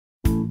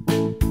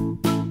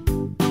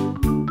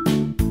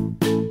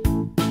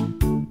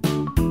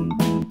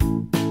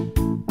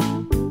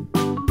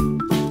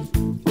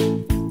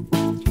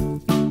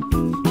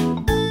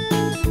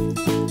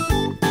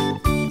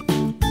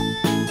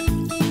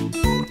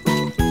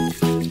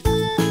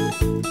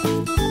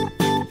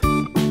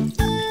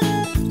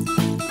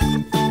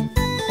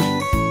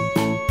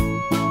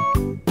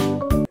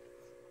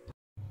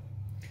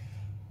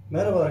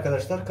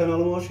arkadaşlar,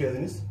 kanalıma hoş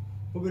geldiniz.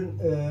 Bugün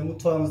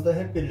mutfağımızda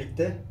hep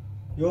birlikte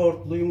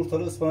yoğurtlu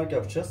yumurtalı ıspanak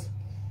yapacağız.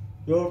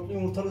 Yoğurtlu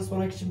yumurtalı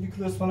ıspanak için 1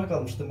 kilo ıspanak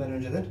almıştım ben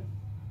önceden.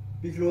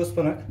 1 kilo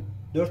ıspanak,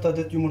 4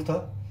 adet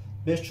yumurta,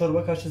 5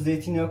 çorba kaşığı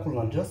zeytinyağı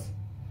kullanacağız.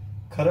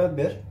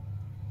 Karabiber,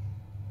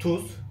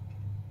 tuz,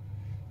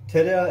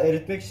 tereyağı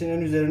eritmek için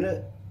en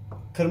üzerine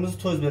kırmızı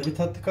toz biber 1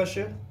 tatlı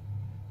kaşığı,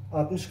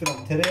 60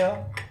 gram tereyağı,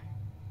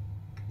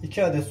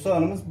 2 adet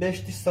soğanımız,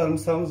 5 diş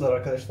sarımsağımız var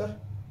arkadaşlar.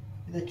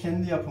 Bir de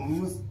kendi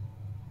yapımımız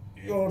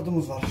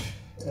yoğurdumuz var,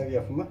 ev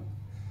yapımı.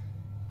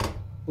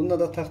 Bunda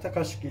da tahta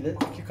kaşık ile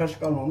 2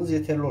 kaşık almamız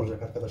yeterli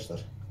olacak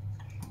arkadaşlar.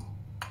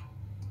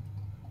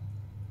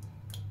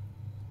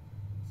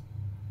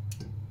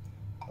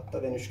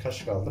 Hatta ben 3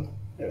 kaşık aldım.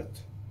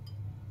 Evet.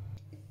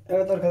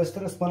 Evet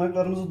arkadaşlar,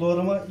 ıspanaklarımızı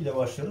doğrama ile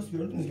başlıyoruz.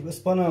 Gördüğünüz gibi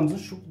ıspanağımızın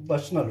şu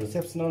başını alıyoruz.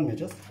 Hepsini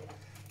almayacağız.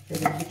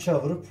 Böyle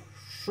bıçağı vurup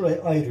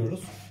şurayı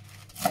ayırıyoruz.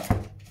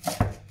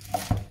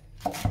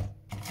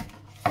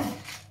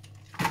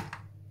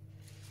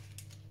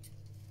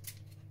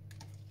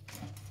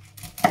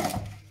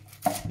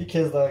 Bir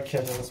kez daha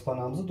yıkayacağız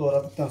ıspanağımızı.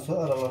 Doğradıktan sonra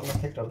aralarında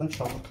tekrardan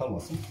çamur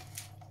kalmasın.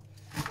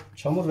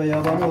 Çamur ve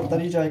yabani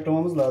otları iyice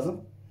ayıklamamız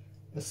lazım.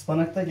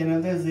 Ispanakta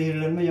genelde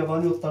zehirlenme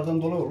yabani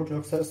otlardan dolayı olur.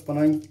 Yoksa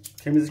ıspanağın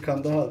temiz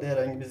yıkandığı halde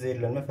herhangi bir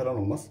zehirlenme falan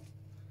olmaz.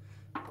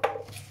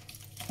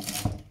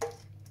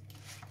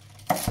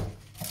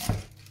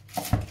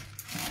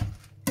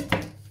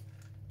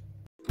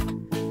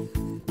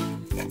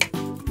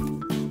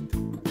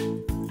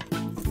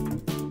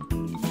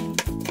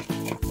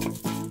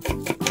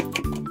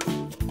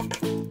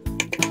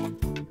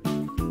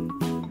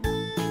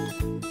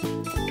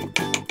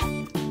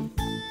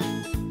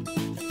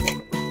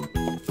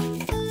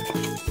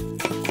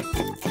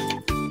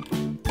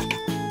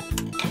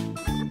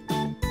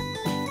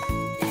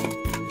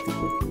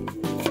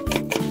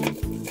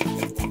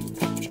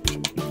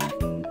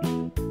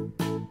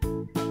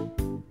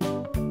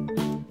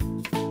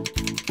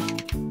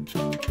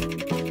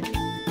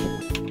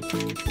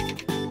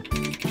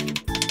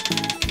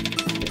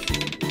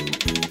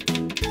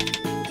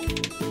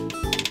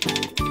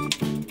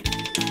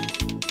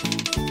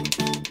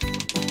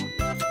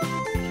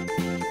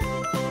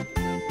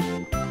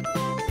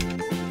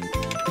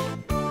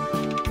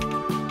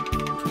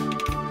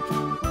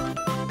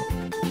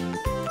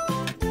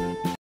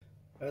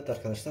 Evet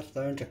arkadaşlar,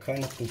 daha önce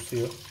kaynattığım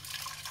suyu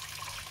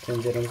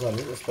tenceremize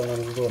alıyoruz.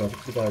 Ispanağımızı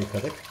doğradık, bir daha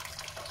yıkadık.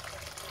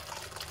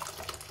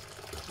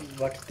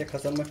 Vakitte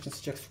kazanmak için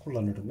sıcak su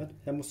kullanıyorum ben.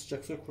 Hem bu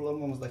sıcak suyu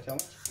kullanmamızdaki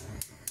amaç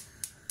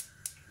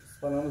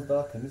ıspanağımız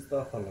daha temiz,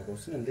 daha parlak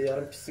olsun. Hem de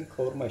yarın pişsin,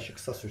 kavurma işi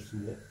kısa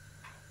sürsün diye.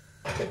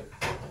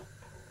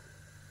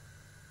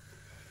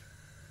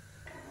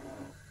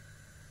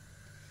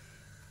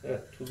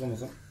 Evet,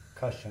 tuzumuzun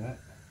kaşığını,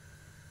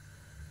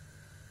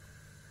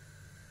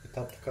 bir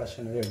tatlı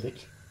kaşığını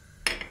verdik.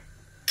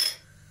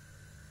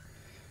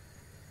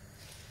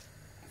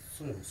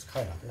 Suyumuz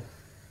kaynadı.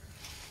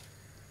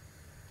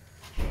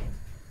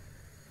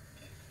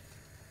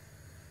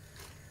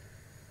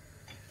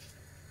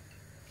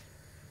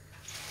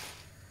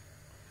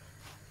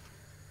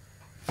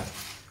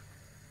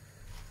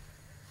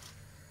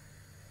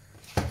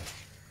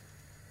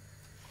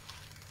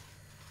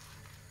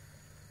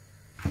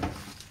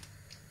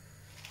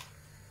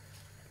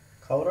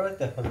 Kavurarak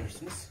da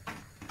yapabilirsiniz.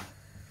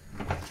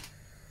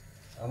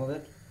 Ama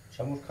ben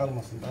çamur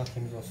kalmasın, daha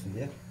temiz olsun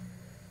diye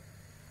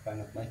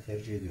kaynatmayı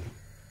tercih ediyorum.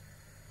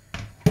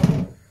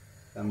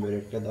 Ben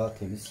böylelikle daha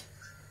temiz,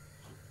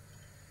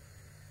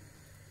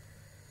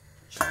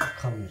 çamur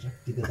kalmayacak,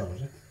 dibe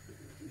dalacak.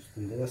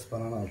 Üstünde de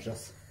ıspanağını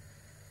alacağız.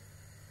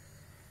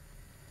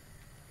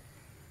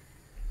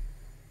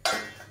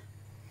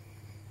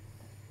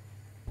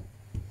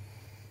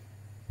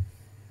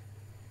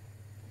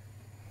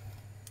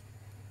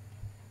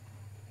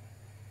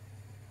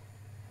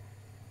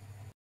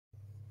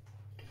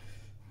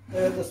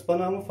 Evet,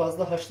 ıspanağımı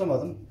fazla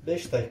haşlamadım.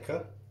 5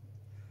 dakika.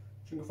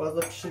 Çünkü fazla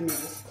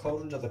pişirmeyeceğiz.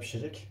 Kavurunca da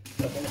pişecek.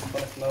 Zaten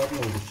ıspanak narin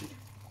olduğu için.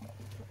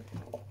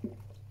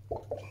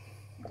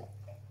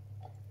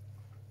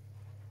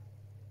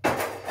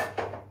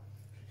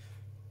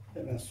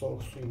 Hemen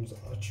soğuk suyumuzu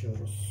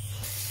açıyoruz.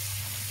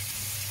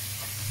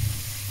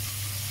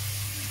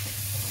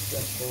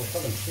 Biraz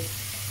soğutalım ki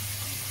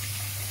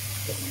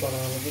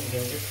ıspanağımızın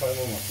rengi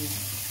kaybolmasın.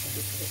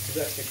 Çünkü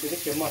sıcak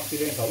bekledik ve mat bir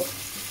renk alır.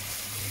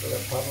 Böyle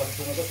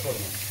parlaklığına da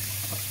korumaz.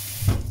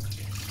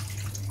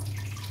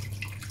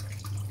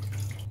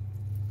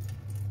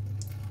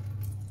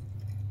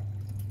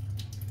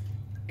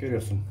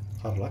 Görüyorsun,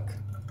 parlak.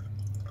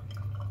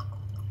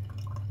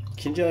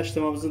 İkinci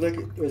haşlamamızda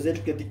da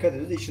özellikle dikkat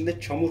ediyoruz. İçinde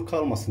çamur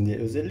kalmasın diye.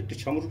 Özellikle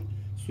çamur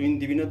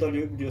suyun dibine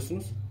dalıyor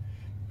biliyorsunuz.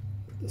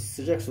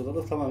 Sıcak suda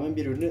da tamamen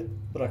birbirini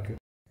bırakıyor.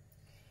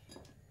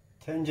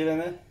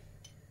 Tencereme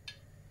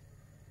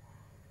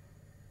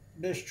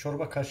 5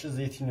 çorba kaşığı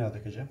zeytinyağı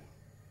dökeceğim.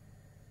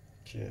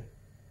 2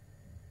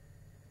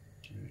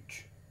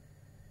 3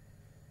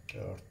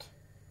 4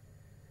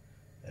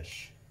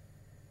 5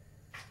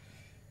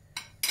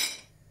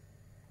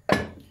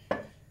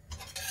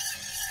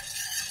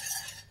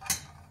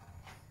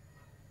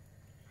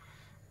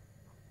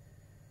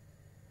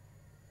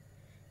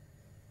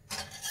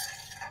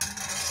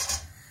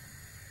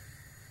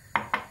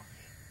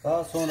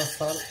 Daha sonra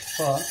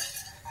soğan.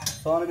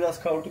 Soğanı biraz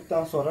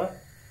kavurduktan sonra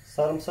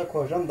sarımsak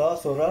koyacağım. Daha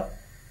sonra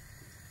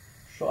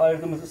şu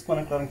ayırdığımız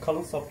ıspanakların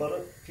kalın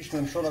sapları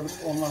pişmemiş olabilir.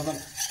 Onlardan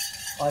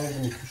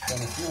ayırdım 2-3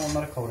 tanesini.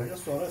 Onları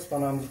kavuracağız. Sonra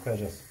ıspanağımızı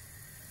koyacağız.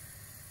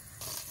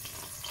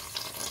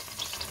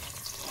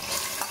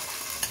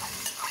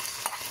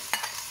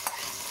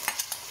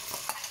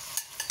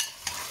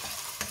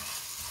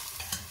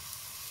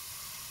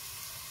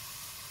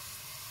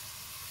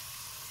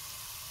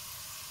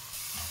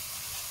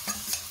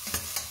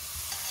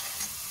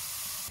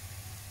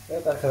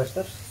 Evet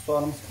arkadaşlar,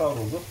 soğanımız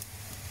kavruldu.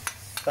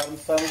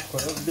 Sarımsağımızı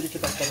koyuyoruz.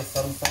 1-2 dakikada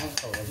sarımsağımızı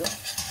kavuracağız.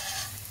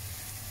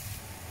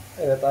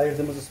 Evet,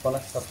 ayırdığımız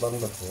ıspanak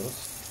saplarını da koyuyoruz.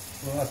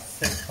 Bunlar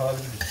ses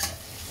tarzı bir şey.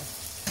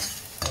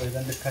 O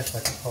yüzden birkaç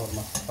dakika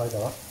kavurmakta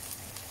fayda var.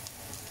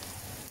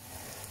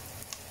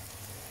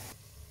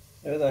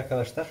 Evet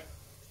arkadaşlar,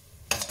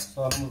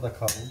 soğanımız da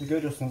kavruldu.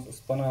 Görüyorsunuz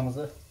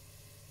ıspanağımızı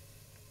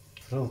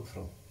pırıl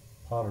pırıl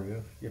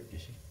parlıyor,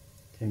 yepyeşil,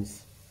 temiz.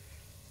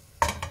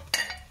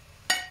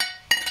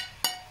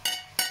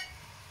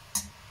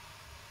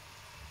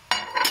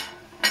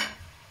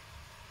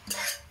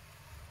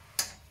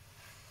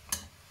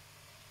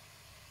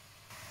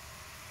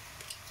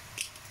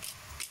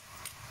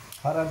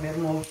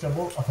 Karabiberini oldukça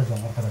bol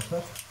atacağım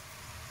arkadaşlar.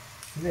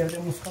 Siz evde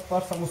muskat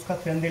varsa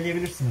muskat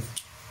rendeleyebilirsiniz.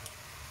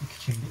 2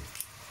 çimdik.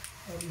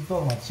 Bizde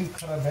olmadığı için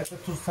karabiber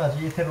ve tuz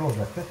sadece yeterli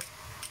olacaktır.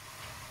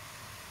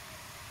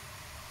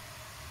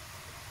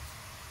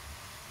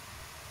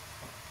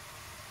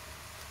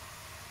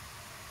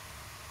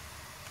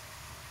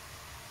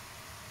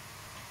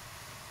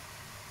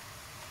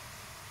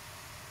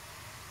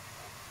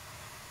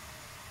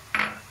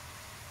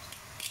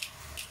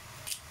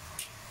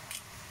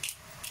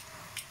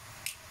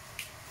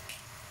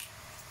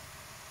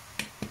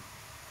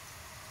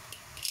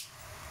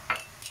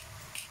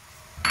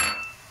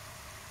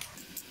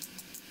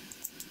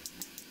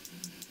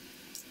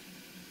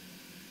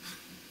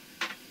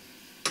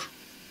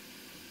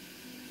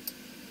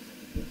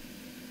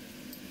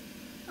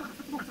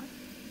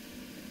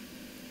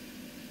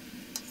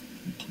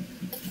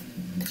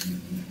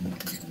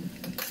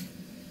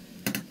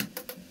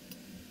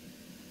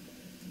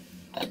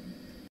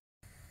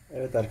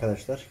 Evet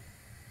arkadaşlar,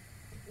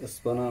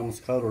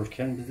 ıspanağımız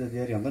kavrulurken biz de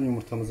diğer yandan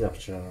yumurtamızı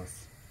yapacağız.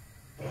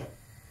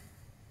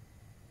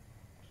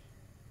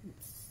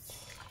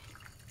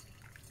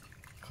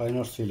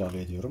 Kaynar su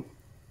ilave ediyorum.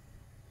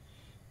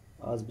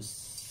 Az bir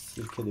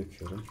sirke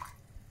döküyorum.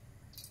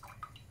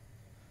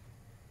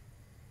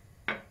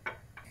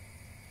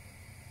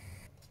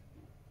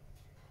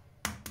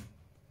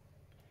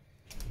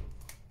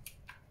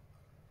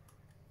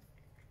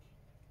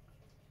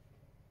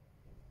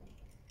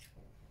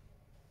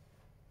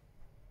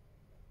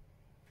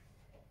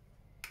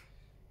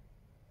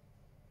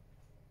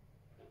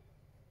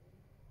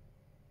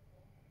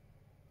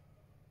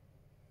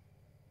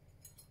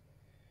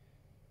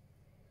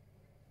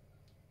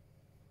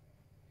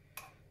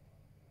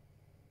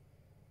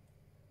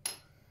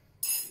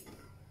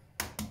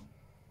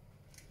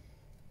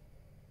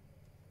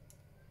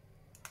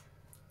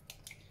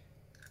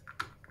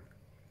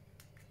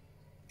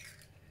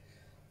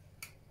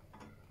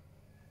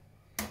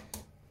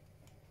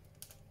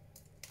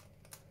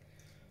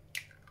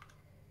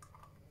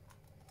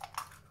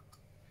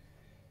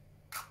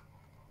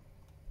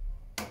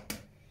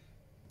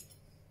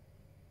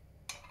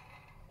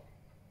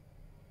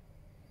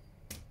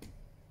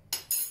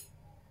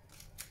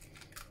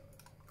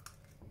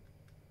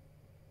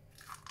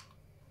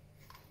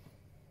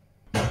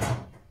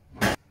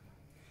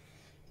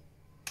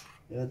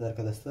 Evet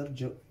arkadaşlar,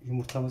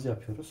 yumurtamızı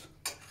yapıyoruz.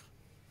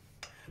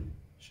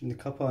 Şimdi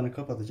kapağını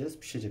kapatacağız,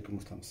 pişecek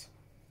yumurtamız.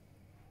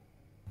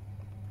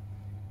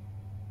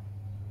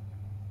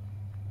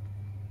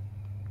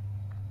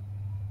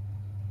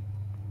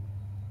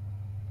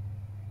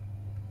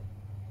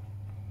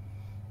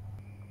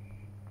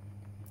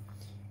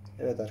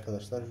 Evet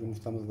arkadaşlar,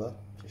 yumurtamız da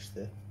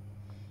pişti.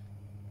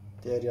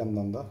 Diğer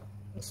yandan da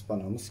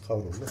ıspanağımız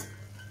kavruldu.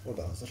 O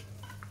da hazır.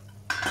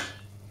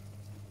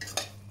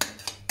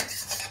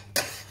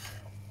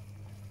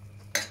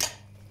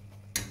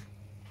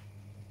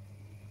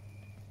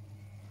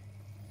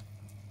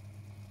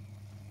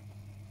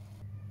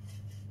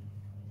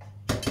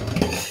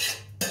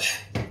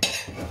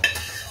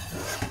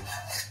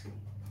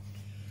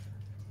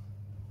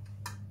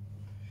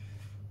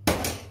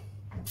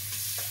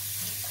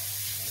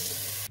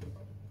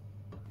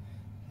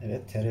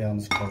 Evet,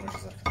 tereyağımızı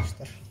kavuracağız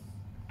arkadaşlar.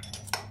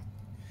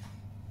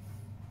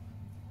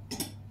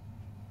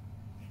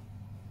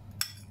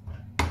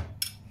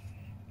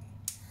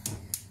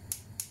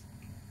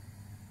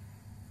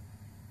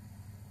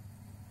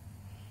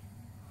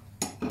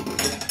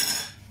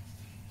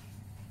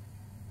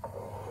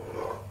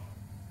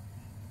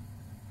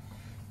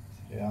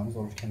 Tereyağımız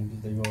olurken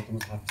biz de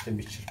yoğurdumuzu hafiften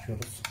bir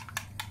çırpıyoruz.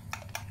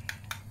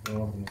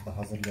 Yoğurdumuzu da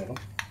hazırlayalım.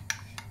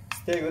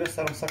 İsteğe göre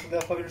sarımsaklı da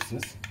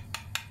yapabilirsiniz.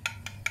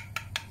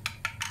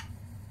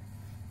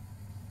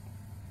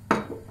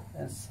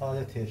 Ben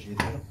sade tercih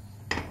ediyorum.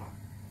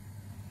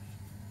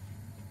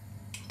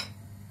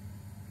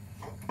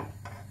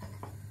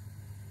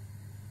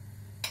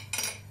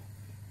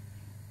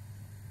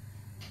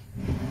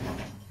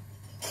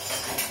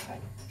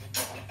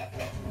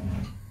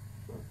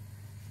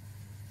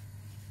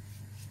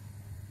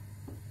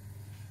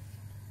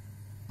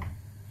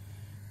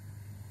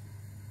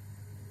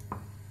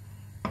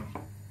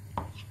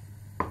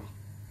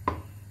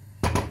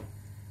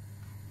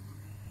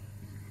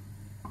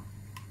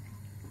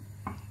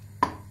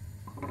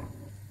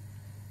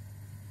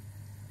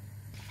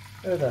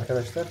 Evet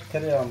arkadaşlar,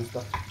 tereyağımız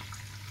da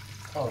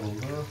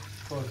kavruldu.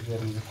 Toz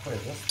biberimizi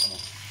koyacağız. Tamam.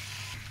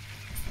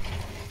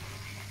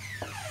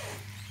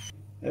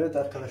 Evet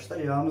arkadaşlar,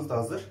 yağımız da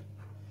hazır.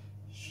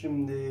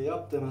 Şimdi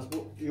yaptığımız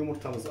bu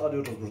yumurtamızı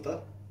alıyoruz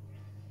burada.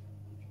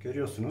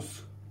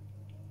 Görüyorsunuz.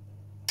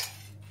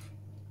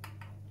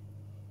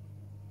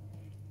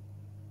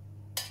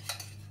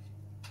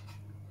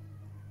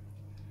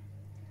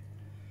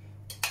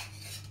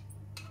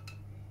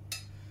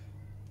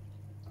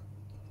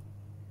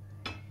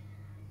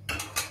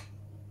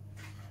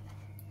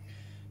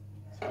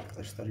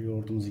 Arkadaşlar,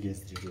 yoğurdumuzu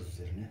gezdireceğiz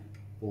üzerine.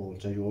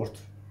 Bolca yoğurt.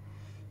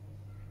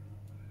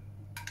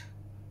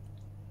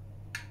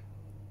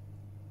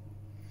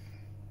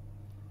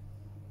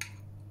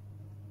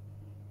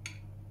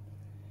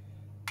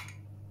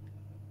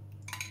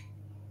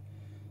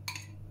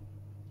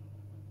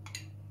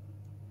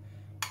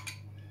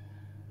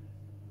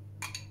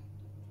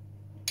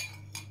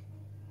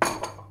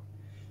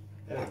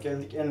 Evet,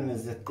 geldik en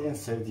lezzetli, en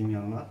sevdiğim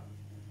yanına.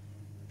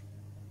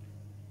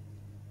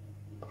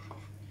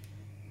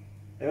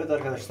 Evet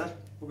arkadaşlar,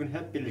 bugün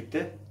hep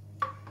birlikte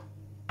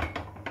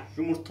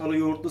yumurtalı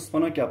yoğurtlu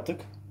ıspanak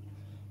yaptık.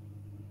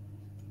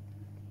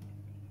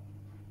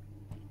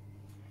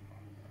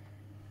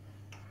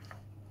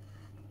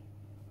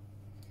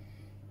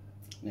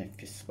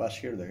 Nefis.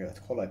 Başka yerde,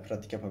 evet, kolay,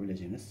 pratik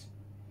yapabileceğiniz.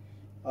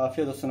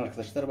 Afiyet olsun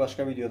arkadaşlar.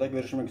 Başka videoda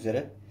görüşmek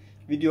üzere.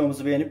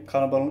 Videomuzu beğenip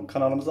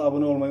kanalımıza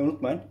abone olmayı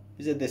unutmayın.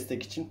 Bize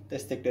destek için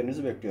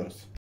desteklerinizi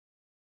bekliyoruz.